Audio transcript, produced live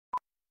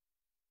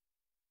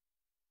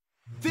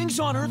Things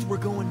on Earth were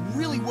going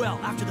really well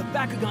after the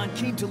Bakugan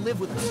came to live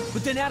with us.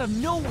 But then out of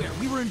nowhere,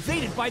 we were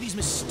invaded by these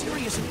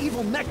mysterious and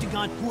evil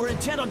Mechtagon who were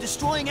intent on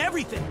destroying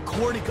everything.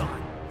 Cortigon,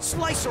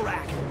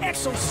 Slicerak,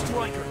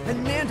 Exo-Striker,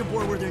 and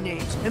Mandibor were their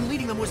names, and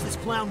leading them was this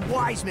clown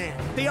Wise Man.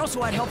 They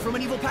also had help from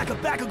an evil pack of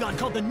Bakugan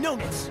called the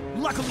Nonits.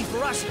 Luckily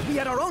for us, we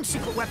had our own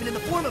secret weapon in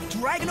the form of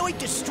Dragonoid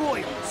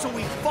Destroyer, so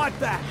we fought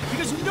back,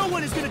 because no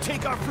one is gonna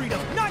take our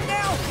freedom. Not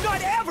now,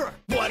 not ever!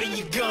 What are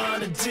you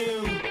gonna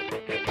do?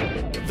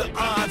 The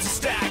odds are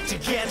stacked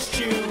against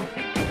you.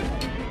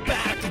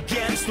 Back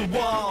against the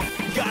wall,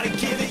 gotta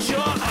give it your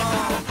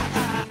all.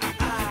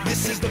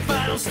 This is the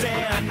final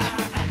stand.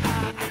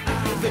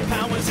 The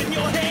power's in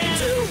your hands.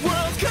 Two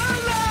worlds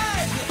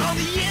collide on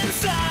the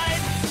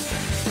inside.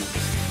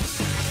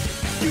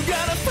 You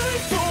gotta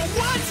fight for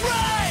what's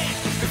right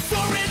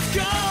before it's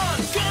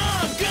gone,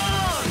 gone,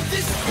 gone.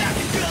 This is back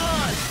and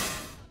gone.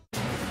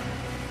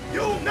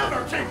 You'll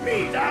never take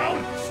me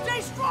down!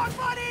 Stay strong,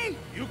 buddy!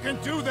 You can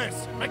do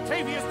this!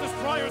 Octavius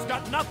Destroyer's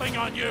got nothing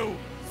on you!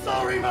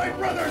 Sorry, my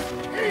brothers!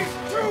 He's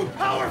too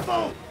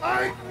powerful!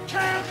 I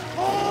can't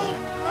hold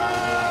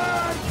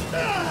on!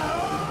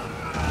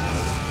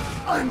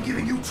 I'm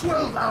giving you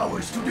 12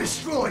 hours to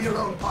destroy your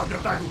own partner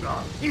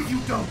Bakugan. If you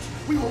don't,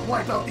 we will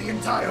wipe out the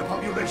entire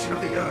population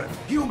of the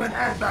Earth, human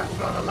and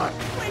Bakugan alike.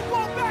 We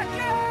won't back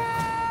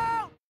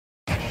out!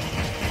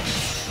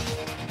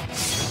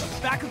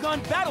 The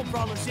Bakugan Battle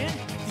Brawlers in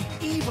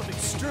the Eve of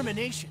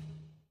Extermination.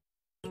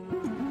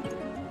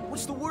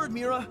 What's the word,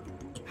 Mira?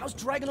 How's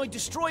Dragonoid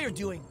Destroyer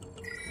doing?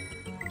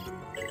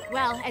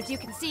 Well, as you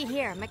can see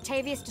here,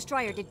 Octavius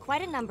Destroyer did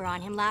quite a number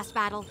on him last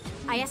battle.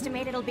 I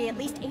estimate it'll be at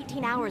least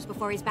 18 hours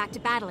before he's back to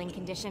battling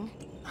condition.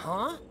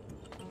 Huh?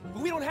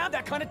 But we don't have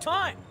that kind of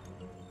time.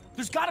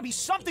 There's gotta be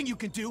something you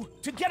can do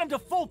to get him to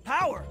full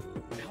power.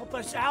 Help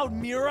us out,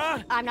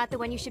 Mira! I'm not the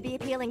one you should be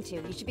appealing to.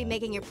 You should be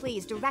making your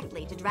pleas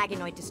directly to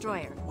Dragonoid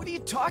Destroyer. What are you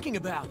talking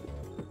about?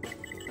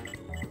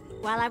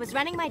 While I was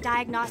running my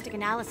diagnostic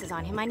analysis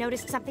on him, I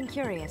noticed something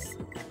curious.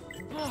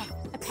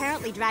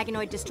 Apparently,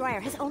 Dragonoid Destroyer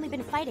has only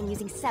been fighting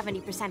using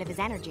 70% of his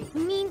energy.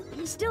 You mean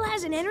he still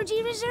has an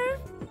energy reserve?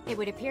 It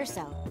would appear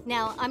so.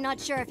 Now, I'm not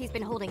sure if he's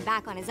been holding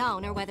back on his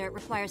own or whether it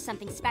requires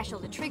something special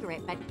to trigger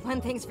it, but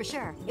one thing's for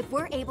sure. If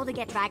we're able to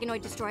get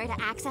Dragonoid Destroyer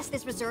to access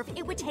this reserve,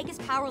 it would take his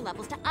power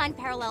levels to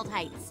unparalleled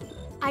heights.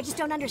 I just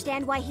don't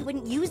understand why he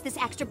wouldn't use this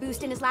extra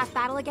boost in his last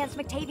battle against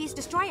Octavius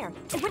Destroyer.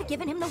 It would have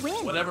given him the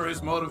win. Whatever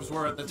his motives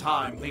were at the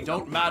time, they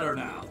don't matter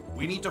now.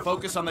 We need to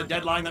focus on the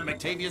deadline that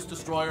Octavius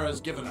Destroyer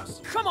has given us.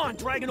 Come on,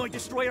 Dragonoid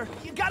Destroyer!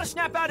 You gotta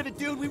snap out of it,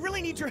 dude! We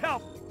really need your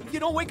help! If you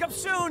don't wake up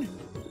soon,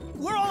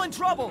 we're all in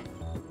trouble!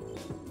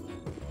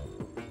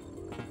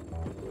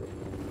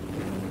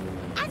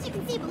 As you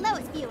can see below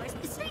us, viewers,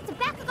 the streets of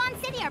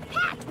Bakugan City are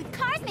packed with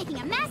cars making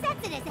a mass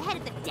exodus ahead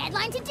of the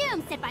deadline to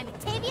doom set by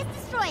Octavius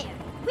Destroyer.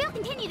 We'll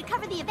continue to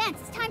cover the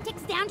events as time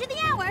ticks down to the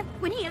hour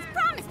when he has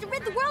promised to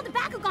rid the world of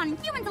Bakugan and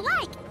humans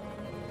alike.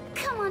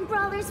 Come on,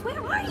 Brawlers, where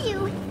are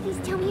you? Please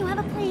tell me you have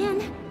a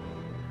plan.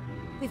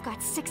 We've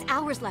got 6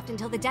 hours left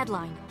until the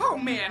deadline. Oh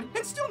man,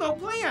 and still no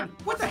plan!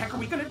 What the heck are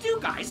we gonna do,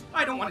 guys?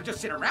 I don't want to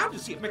just sit around to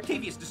see if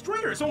Octavius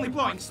Destroyer is only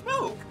blowing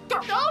smoke!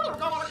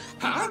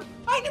 Huh?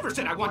 I never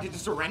said I wanted to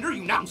surrender,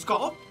 you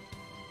numbskull!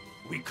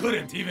 We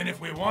couldn't, even if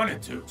we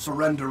wanted to.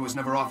 Surrender was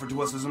never offered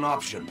to us as an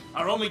option.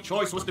 Our only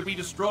choice was to be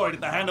destroyed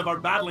at the hand of our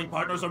battling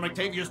partners or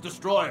Octavius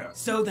Destroyer.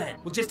 So then,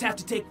 we'll just have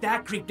to take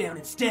that creep down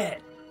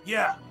instead.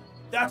 Yeah,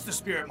 that's the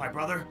spirit, my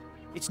brother.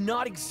 It's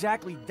not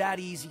exactly that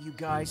easy, you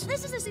guys.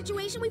 This is the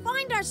situation we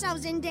find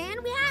ourselves in,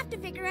 Dan. We have to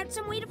figure out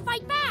some way to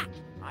fight back.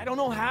 I don't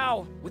know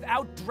how,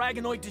 without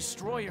Dragonoid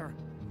Destroyer.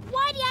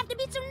 Why do you have to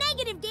be so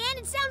negative, Dan?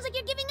 It sounds like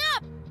you're giving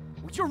up.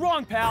 Well, you're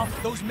wrong, pal.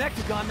 Those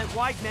Mechtagon that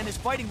Wise Man is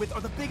fighting with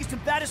are the biggest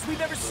and baddest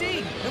we've ever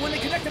seen. And when they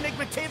connect to make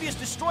Octavius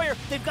Destroyer,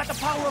 they've got the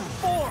power of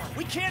 4.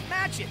 We can't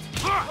match it.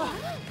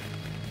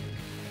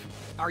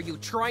 Are you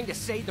trying to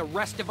say the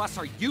rest of us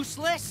are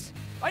useless?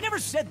 I never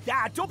said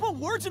that. Don't put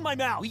words in my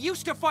mouth. We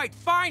used to fight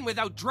fine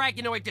without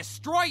Dragonoid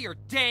Destroyer,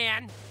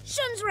 Dan.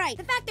 Shun's right.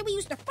 The fact that we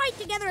used to fight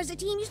together as a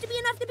team used to be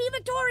enough to be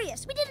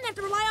victorious. We didn't have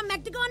to rely on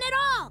Mechtagon at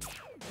all.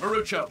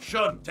 Marucho,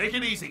 Shun, take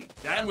it easy.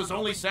 Dan was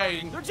only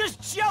saying... They're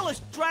just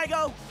jealous,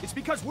 Drago! It's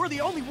because we're the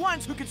only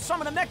ones who can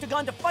summon a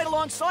Mechtagon to fight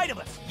alongside of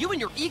us! You and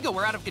your ego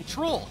are out of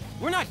control.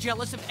 We're not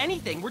jealous of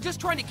anything. We're just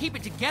trying to keep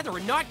it together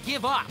and not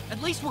give up.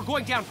 At least we're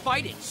going down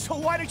fighting. So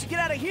why don't you get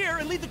out of here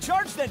and lead the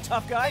charge then,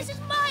 tough guy? This is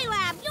my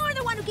lab! You're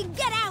the one who can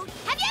get out!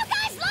 Have you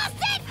guys lost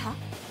it? Huh?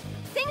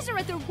 Things are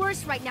at their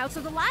worst right now,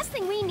 so the last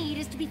thing we need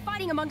is to be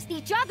fighting amongst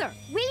each other.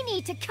 We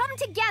need to come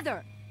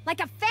together, like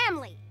a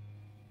family.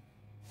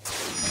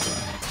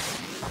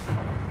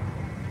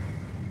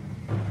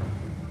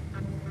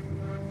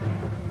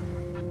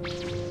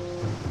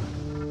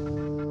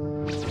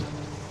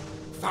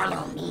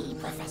 Follow me,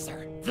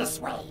 Professor. This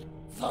way.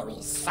 There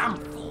is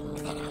something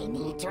that I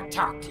need to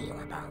talk to you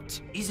about.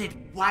 Is it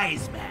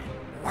Wise Man?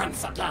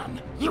 Once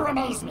again, you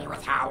amaze me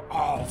with how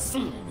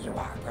all-seeing you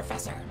are,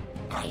 Professor.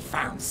 I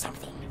found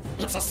something.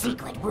 It's a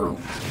secret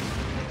room.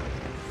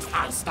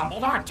 I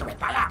stumbled onto it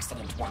by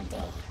accident one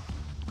day.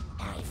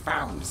 I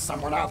found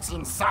someone else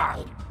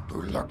inside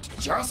who looked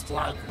just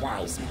like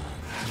Wise Man.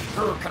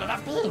 Who could it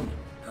have been?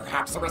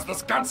 Perhaps it was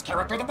this Guts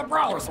character that the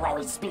Brawlers were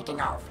always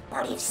speaking of.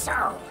 But if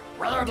so,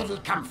 where did he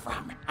come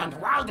from? And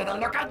why do they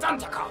look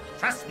identical?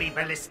 Trust me,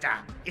 Ballista.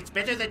 It's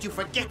better that you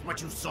forget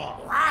what you saw.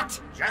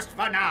 What? Just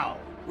for now.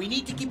 We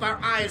need to keep our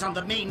eyes on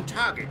the main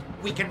target.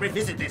 We can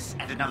revisit this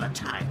at another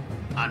time.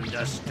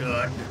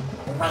 Understood?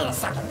 Wait a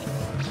second.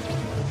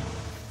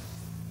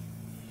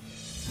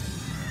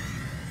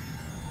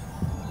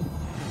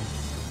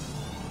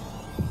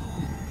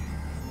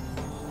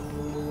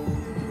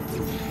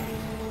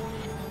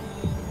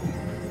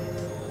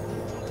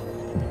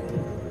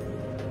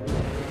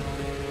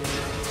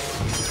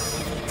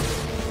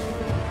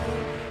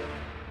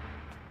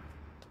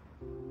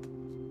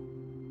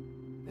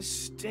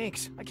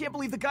 Stinks. I can't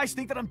believe the guys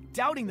think that I'm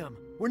doubting them.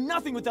 We're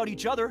nothing without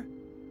each other.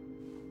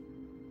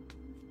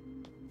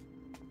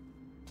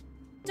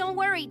 Don't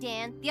worry,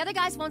 Dan. The other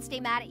guys won't stay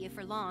mad at you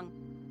for long.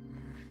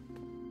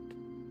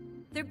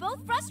 They're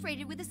both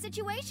frustrated with the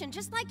situation,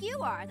 just like you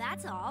are,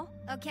 that's all.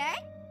 Okay?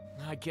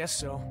 I guess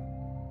so.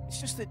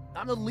 It's just that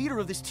I'm the leader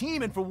of this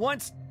team, and for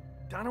once,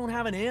 I don't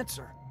have an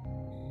answer.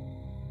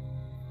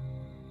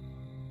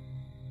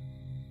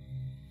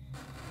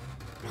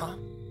 Huh?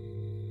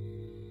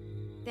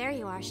 There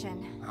you are,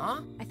 Shin. Huh?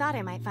 I thought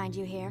I might find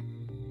you here.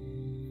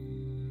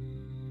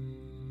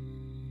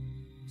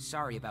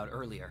 Sorry about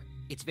earlier.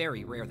 It's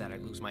very rare that I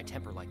lose my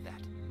temper like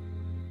that.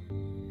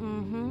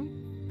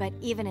 Mm-hmm. But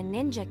even a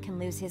ninja can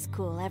lose his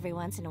cool every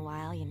once in a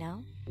while, you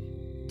know?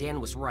 Dan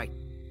was right.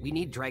 We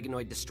need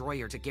Dragonoid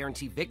Destroyer to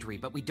guarantee victory,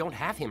 but we don't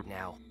have him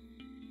now.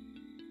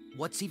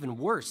 What's even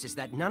worse is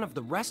that none of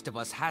the rest of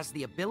us has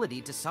the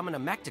ability to summon a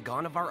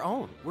Mechtagon of our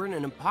own. We're in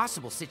an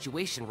impossible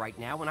situation right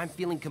now, and I'm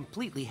feeling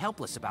completely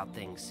helpless about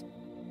things.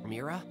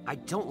 Mira, I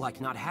don't like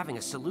not having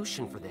a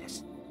solution for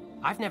this.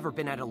 I've never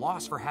been at a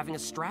loss for having a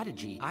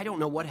strategy. I don't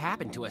know what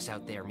happened to us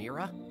out there,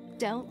 Mira.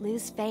 Don't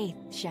lose faith,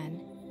 Shun.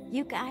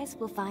 You guys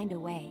will find a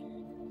way.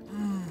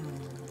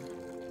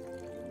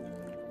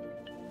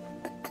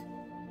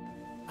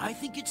 I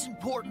think it's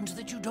important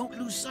that you don't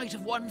lose sight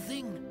of one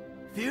thing.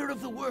 Fear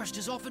of the worst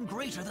is often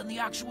greater than the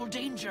actual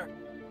danger.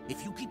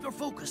 If you keep your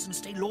focus and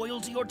stay loyal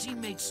to your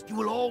teammates, you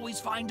will always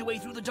find a way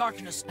through the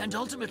darkness and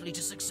ultimately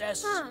to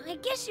success. Huh, I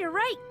guess you're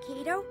right,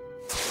 Kato.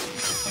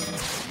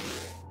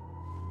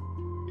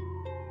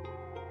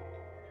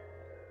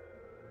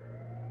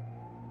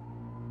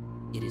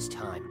 It is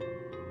time.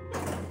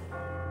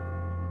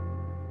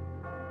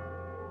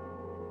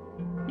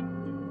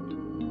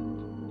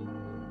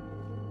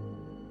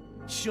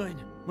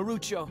 Shun,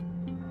 Marucho,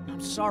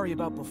 I'm sorry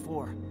about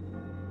before.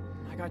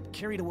 I got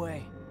carried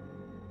away.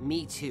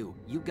 Me too.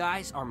 You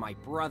guys are my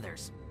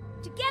brothers.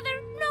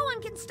 Together, no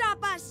one can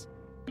stop us.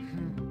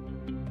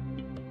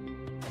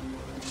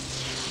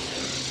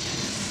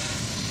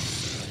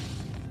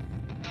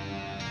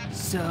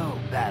 So,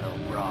 Battle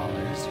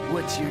Brawlers,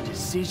 what's your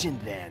decision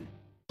then?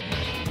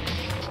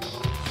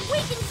 We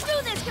can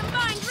do this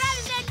combined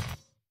rather than...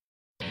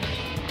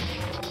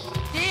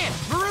 Dan,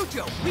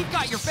 Marucho, we've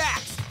got your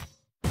backs!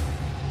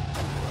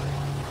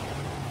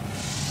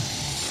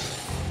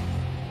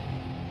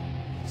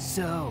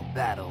 So,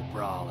 Battle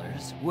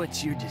Brawlers,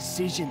 what's your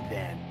decision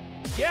then?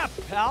 Yeah,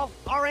 pal.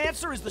 Our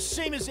answer is the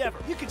same as ever.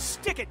 You can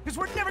stick it, because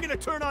we're never gonna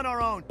turn on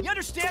our own. You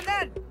understand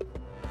that?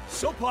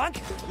 So, Punk,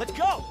 let's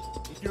go.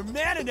 If you're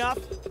man enough...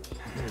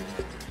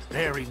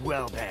 Very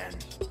well, then.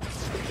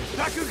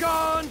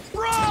 Bakugan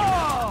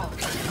Brawl!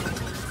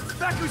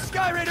 Baku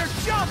Sky Raider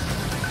Jump!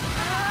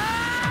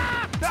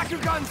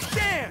 Bakugan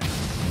Stand!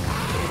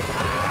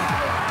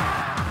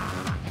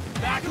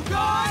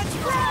 Bakugan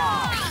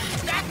Brawl!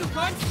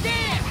 Bakugan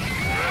Stand!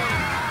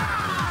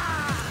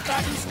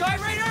 Baku Sky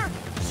Raider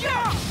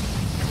Jump!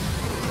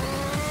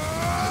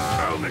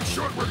 I'll make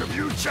short work of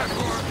you, Chathor!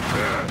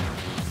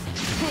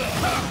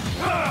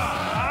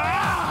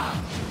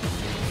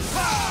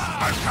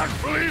 I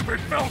can't believe it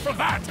fell for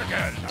that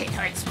again! It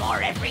hurts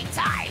more every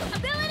time.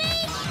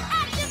 Ability,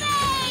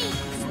 activate!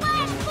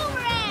 Slash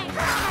boomerang!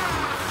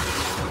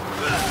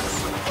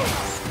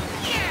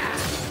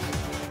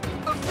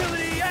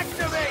 Ability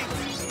activate!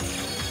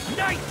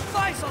 Night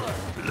Visaler!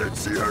 Let's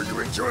see how you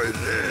enjoy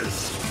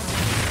this!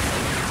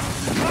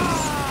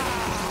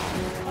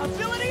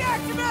 Ability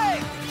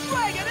activate!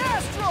 Dragon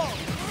Astral!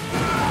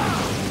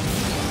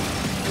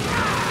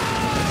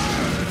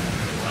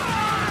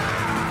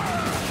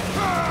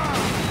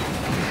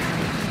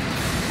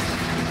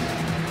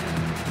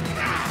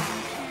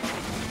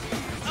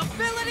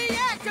 Ability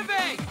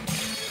activate!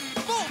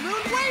 Full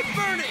Moon Wave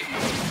Burning!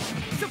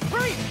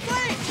 Supreme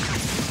Flame!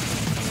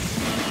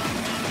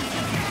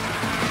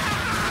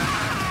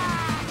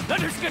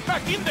 Let us get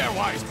back in there,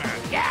 Wise Man!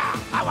 Yeah,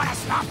 I want to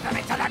stomp them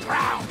into the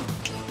ground.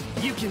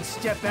 You can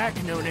step back,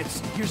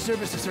 Nonitz. Your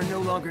services are no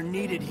longer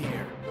needed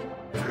here.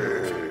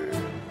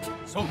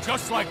 So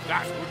just like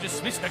that, we're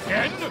dismissed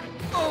again?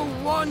 Oh,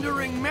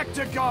 wandering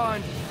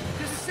Mechtagon!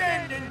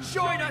 Descend and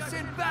join us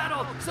in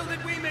battle so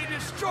that we may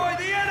destroy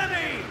the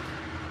enemy!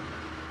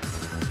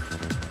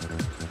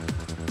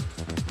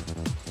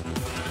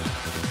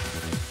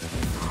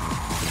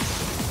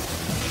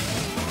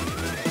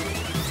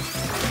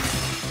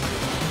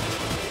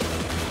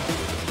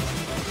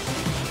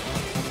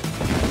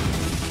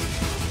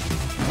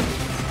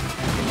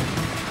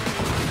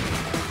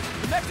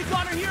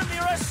 we're here,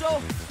 Mira,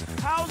 so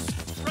how's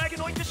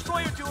Dragonoid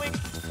Destroyer doing?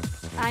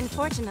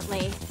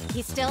 Unfortunately,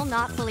 he's still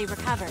not fully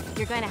recovered.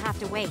 You're going to have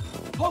to wait.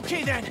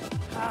 Okay then.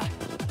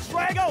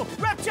 Drago,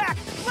 Repjack,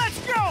 let's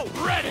go!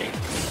 Ready!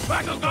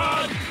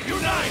 Bakugan,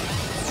 unite!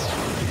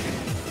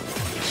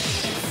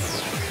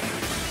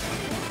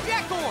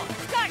 Gekor,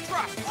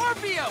 Skytrush,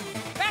 Orbium,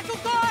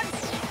 Bakugan,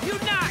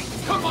 unite!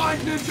 Combine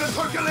Ninja's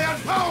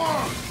Herculean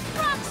power!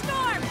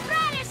 Rockstorm,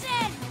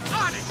 Radisson!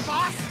 On it,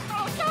 boss!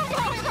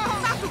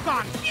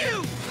 Bakugan,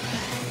 you!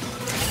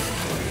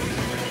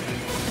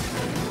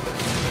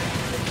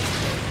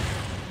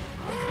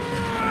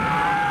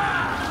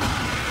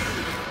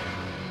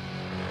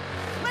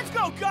 Let's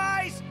go,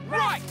 guys!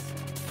 Right!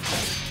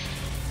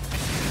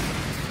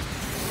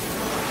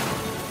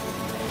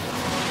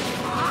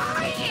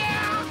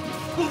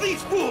 Will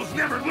these fools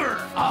never learn?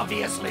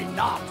 Obviously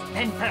not.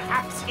 Then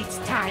perhaps it's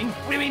time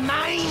we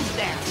remind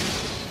them.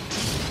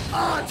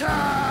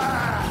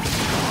 Attack!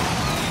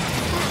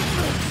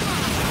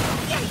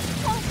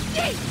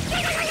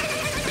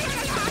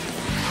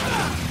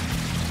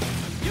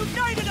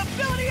 United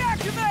ability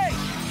activate!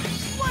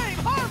 Flame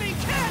Harvey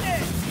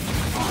Cannon!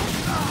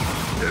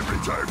 Every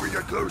time we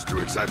get close to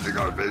accepting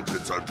our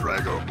vengeance on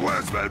Drago,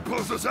 Wiseman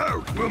pulls us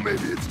out. Well,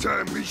 maybe it's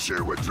time we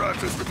share what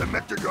drives us with the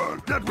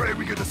Mectagon. That way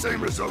we get the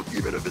same result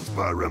even if it's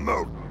by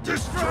remote.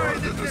 Destroy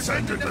the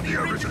descendant of the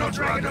original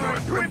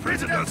Dragonoid who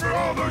imprisoned us for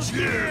all those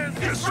years!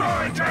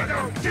 Destroy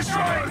Drago!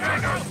 Destroy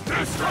Drago!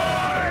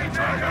 Destroy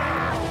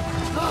Drago!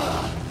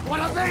 What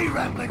are they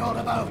rambling on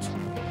about?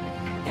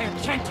 They're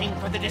chanting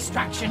for the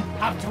destruction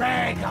of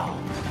Drago.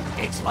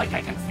 It's like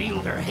I can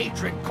feel their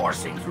hatred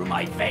coursing through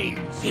my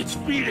veins. It's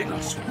feeding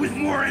us with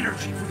more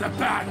energy for the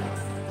battle.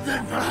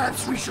 Then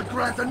perhaps we should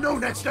grant the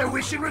No-Nets their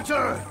wish in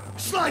return.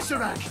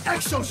 Slicerack,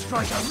 Exo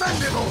Striker,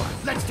 Mandibore!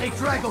 Let's take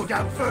Drago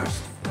down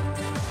first.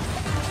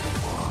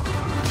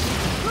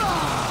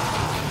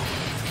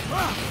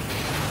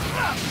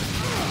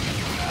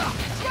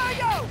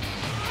 Drago!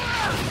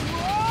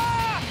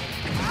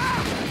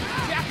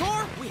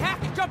 Gekor, we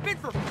have to jump in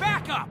for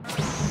backup!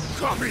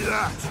 Copy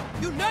that!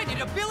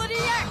 United ability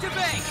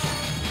activate!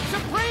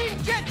 Supreme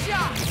Jet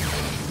Shot!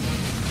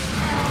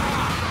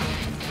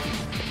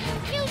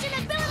 Fusion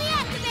ability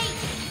activate!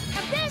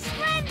 Abyss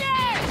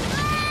Render!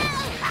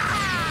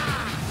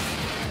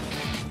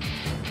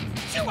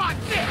 Chew on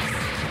this!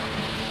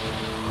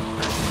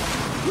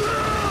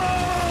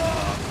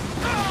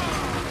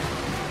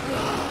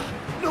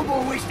 No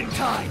more wasting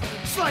time!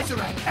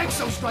 Slicerack,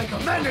 Exo Striker,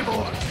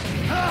 Mandibore!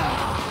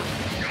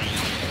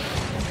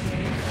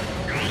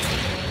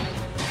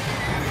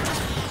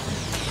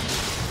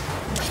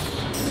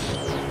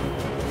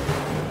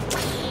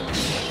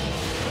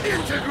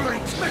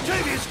 Integrate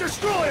Metavius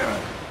Destroyer!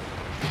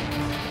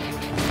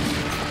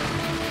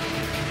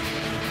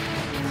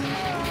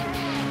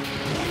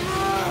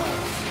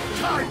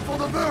 Time for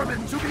the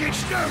vermin to be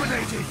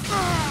exterminated!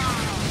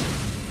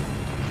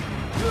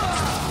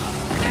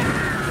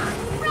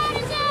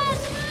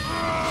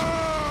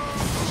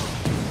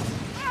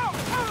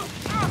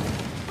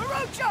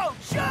 Marucho!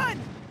 Shun!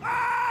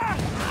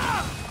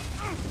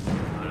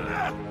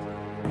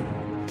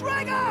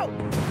 Drago!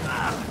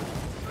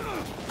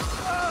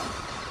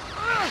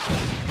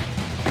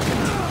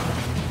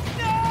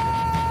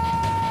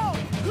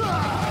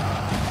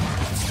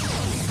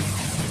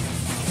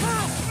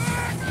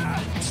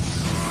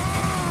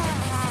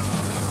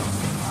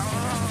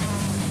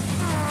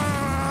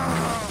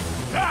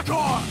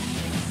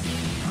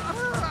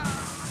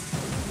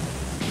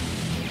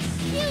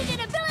 Fusion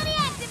ability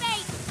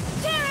activate!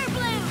 Terror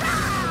Blue!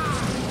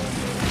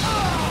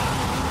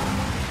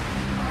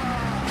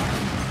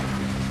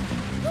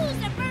 Who's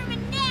the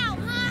vermin now,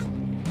 huh?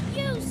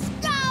 You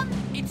scum!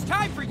 It's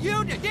time for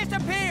you to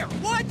disappear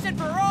once and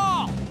for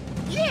all!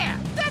 Yeah,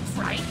 that's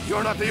right!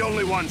 You're not the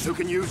only ones who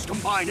can use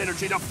combined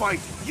energy to fight!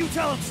 You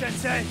tell him,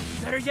 Sensei!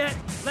 Better yet,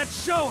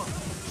 let's show him!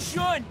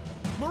 Shun!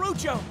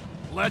 Marucho!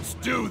 Let's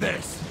do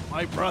this,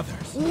 my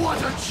brothers.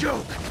 What a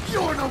joke!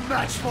 You're no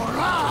match for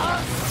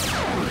us!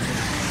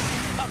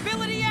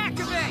 Ability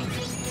activate!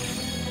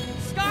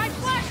 Sky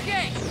Flash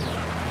Gate!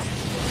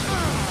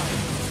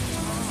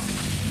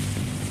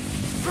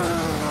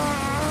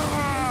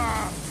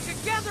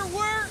 Together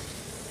we're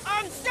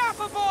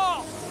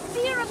unstoppable!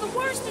 Fear of the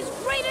worst is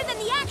greater than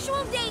the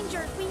actual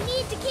danger. We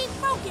need to keep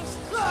focused.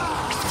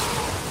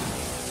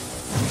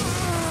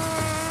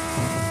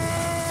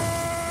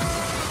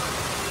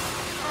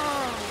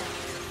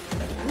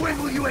 When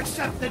will you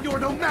accept that you're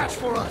no match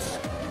for us?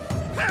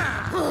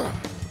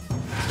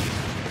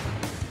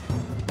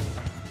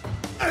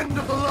 End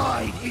of the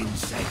line,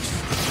 insects!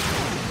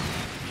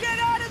 Get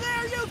out of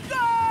there, you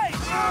guys!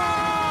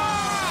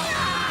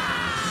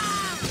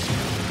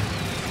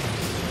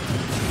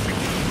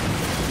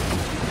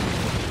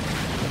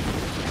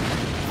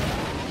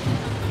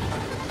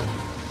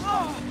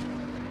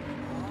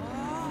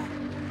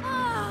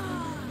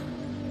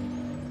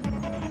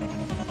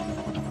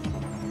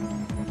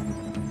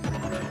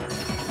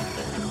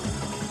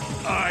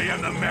 I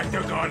am the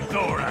Mectagon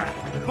Thorax.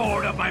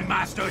 Bored of my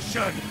master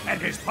Shun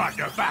and his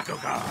partner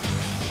Bakugan.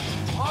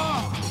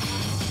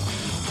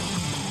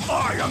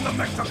 I am the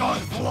Mectagon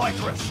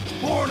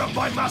Flytress, born of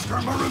my master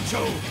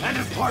Marucho and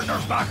his partner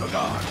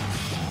Bakugan.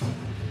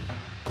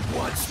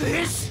 What's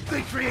this?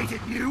 They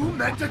created you,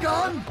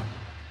 Mectagon?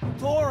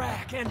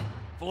 Thorak and...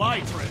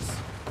 Flytress.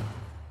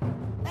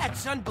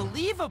 That's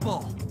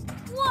unbelievable!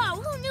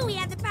 Whoa, who knew he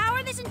had the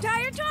power this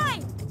entire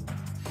time?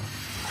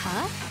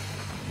 Huh?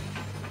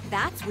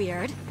 That's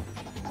weird.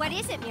 What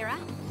is it, Mira?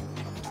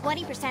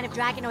 20% of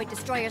Dragonoid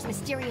Destroyer's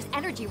mysterious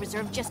energy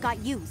reserve just got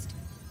used.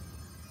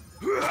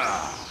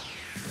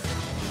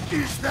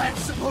 Is that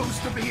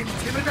supposed to be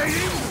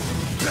intimidating?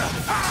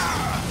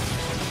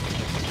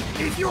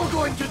 If you're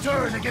going to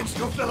turn against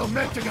your fellow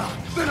Mectagon,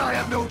 then I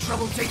have no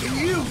trouble taking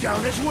you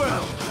down as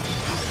well.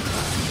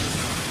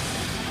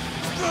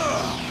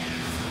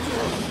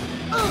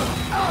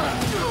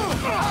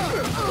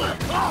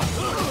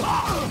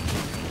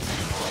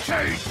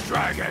 Cage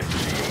Dragon!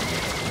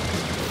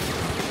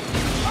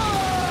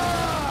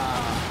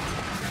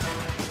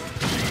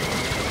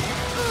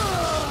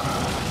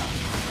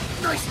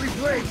 Nicely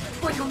played,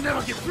 but you'll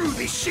never get through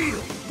this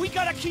shield. We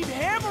gotta keep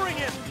hammering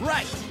him!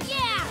 Right!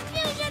 Yeah!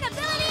 Fusion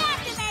ability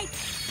activate!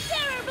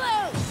 Terror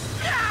Blue!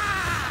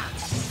 Ah!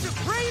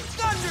 Supreme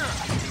Thunder!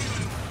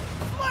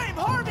 Flame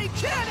Harvey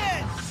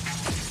Cannon!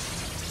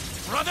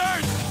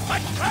 Brothers,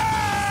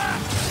 attack!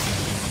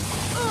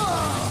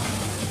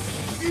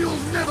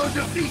 You'll never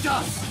defeat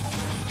us!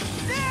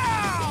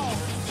 Now!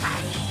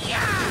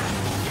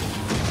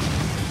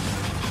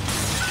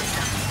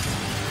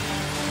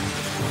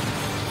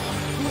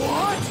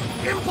 What?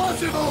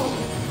 Impossible!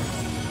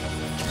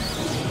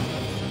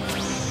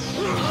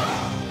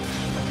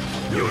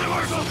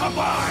 Universal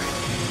Combine!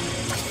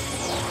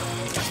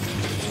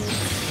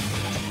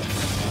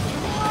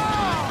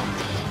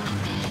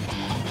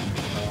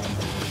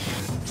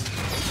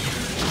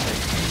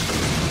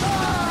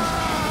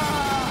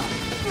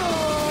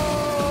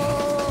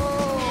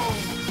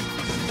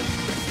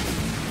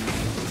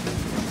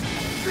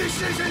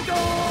 This isn't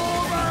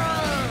over!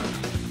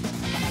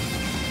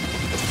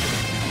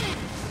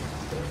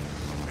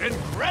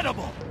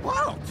 Incredible!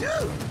 Whoa,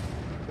 dude!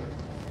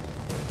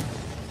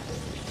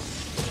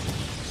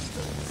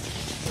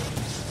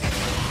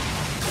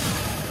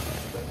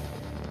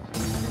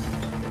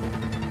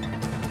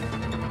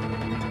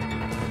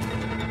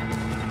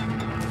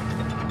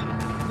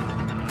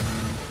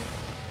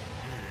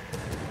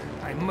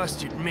 I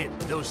must admit,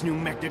 those new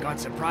Mectagon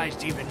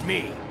surprised even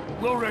me.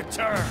 We'll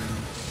return!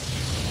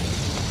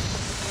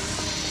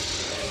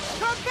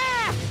 Come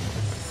back!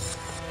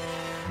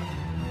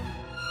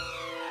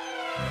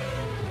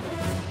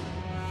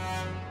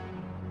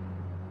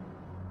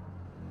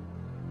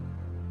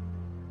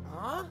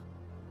 Huh?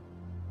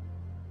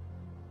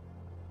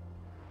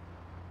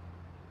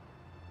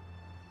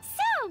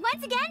 So,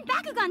 once again,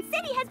 Bakugan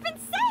City has been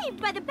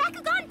saved by the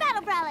Bakugan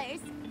Battle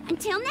Brawlers.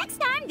 Until next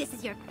time, this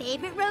is your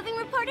favorite roving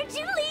reporter,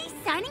 Julie,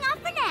 signing off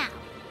for now.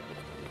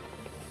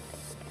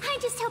 I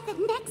just hope that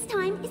next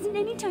time isn't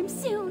anytime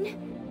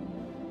soon.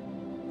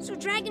 So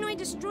Dragonoid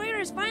Destroyer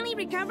has finally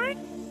recovered?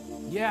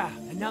 Yeah,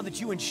 and now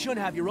that you and Shun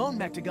have your own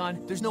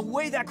Mectagon, there's no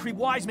way that creep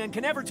wise man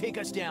can ever take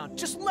us down.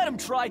 Just let him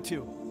try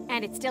to.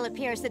 And it still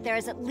appears that there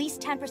is at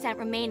least 10%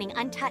 remaining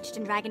untouched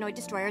in Dragonoid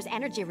Destroyer's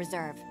energy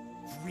reserve.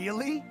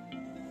 Really?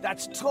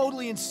 That's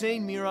totally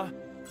insane, Mira.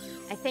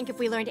 I think if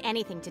we learned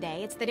anything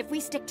today, it's that if we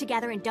stick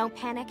together and don't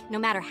panic, no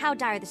matter how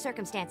dire the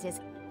circumstances,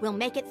 we'll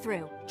make it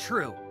through.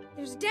 True.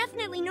 There's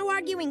definitely no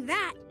arguing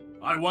that.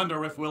 I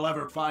wonder if we'll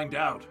ever find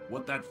out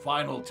what that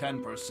final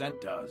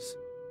 10% does.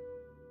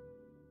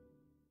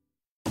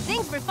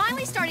 Things were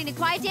finally starting to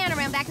quiet down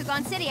around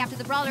Bakugan City after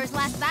the Brawlers'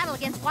 last battle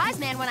against Wise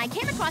Man when I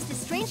came across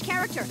this strange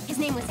character. His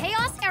name was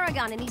Chaos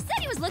Aragon, and he said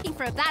he was looking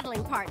for a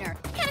battling partner.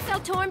 Kinda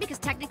felt torn because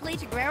technically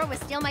Taguero was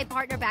still my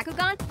partner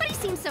Bakugan, but he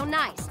seemed so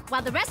nice.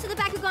 While the rest of the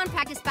Bakugan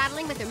practiced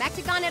battling with their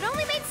Mectagon, it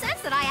only made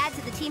sense that I add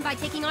to the team by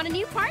taking on a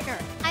new partner.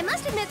 I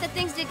must admit that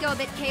things did go a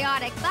bit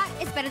chaotic, but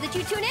it's better that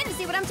you tune in to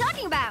see what I'm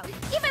talking about.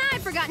 Even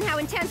I've forgotten how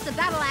intense the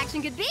battle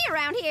action could be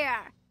around here.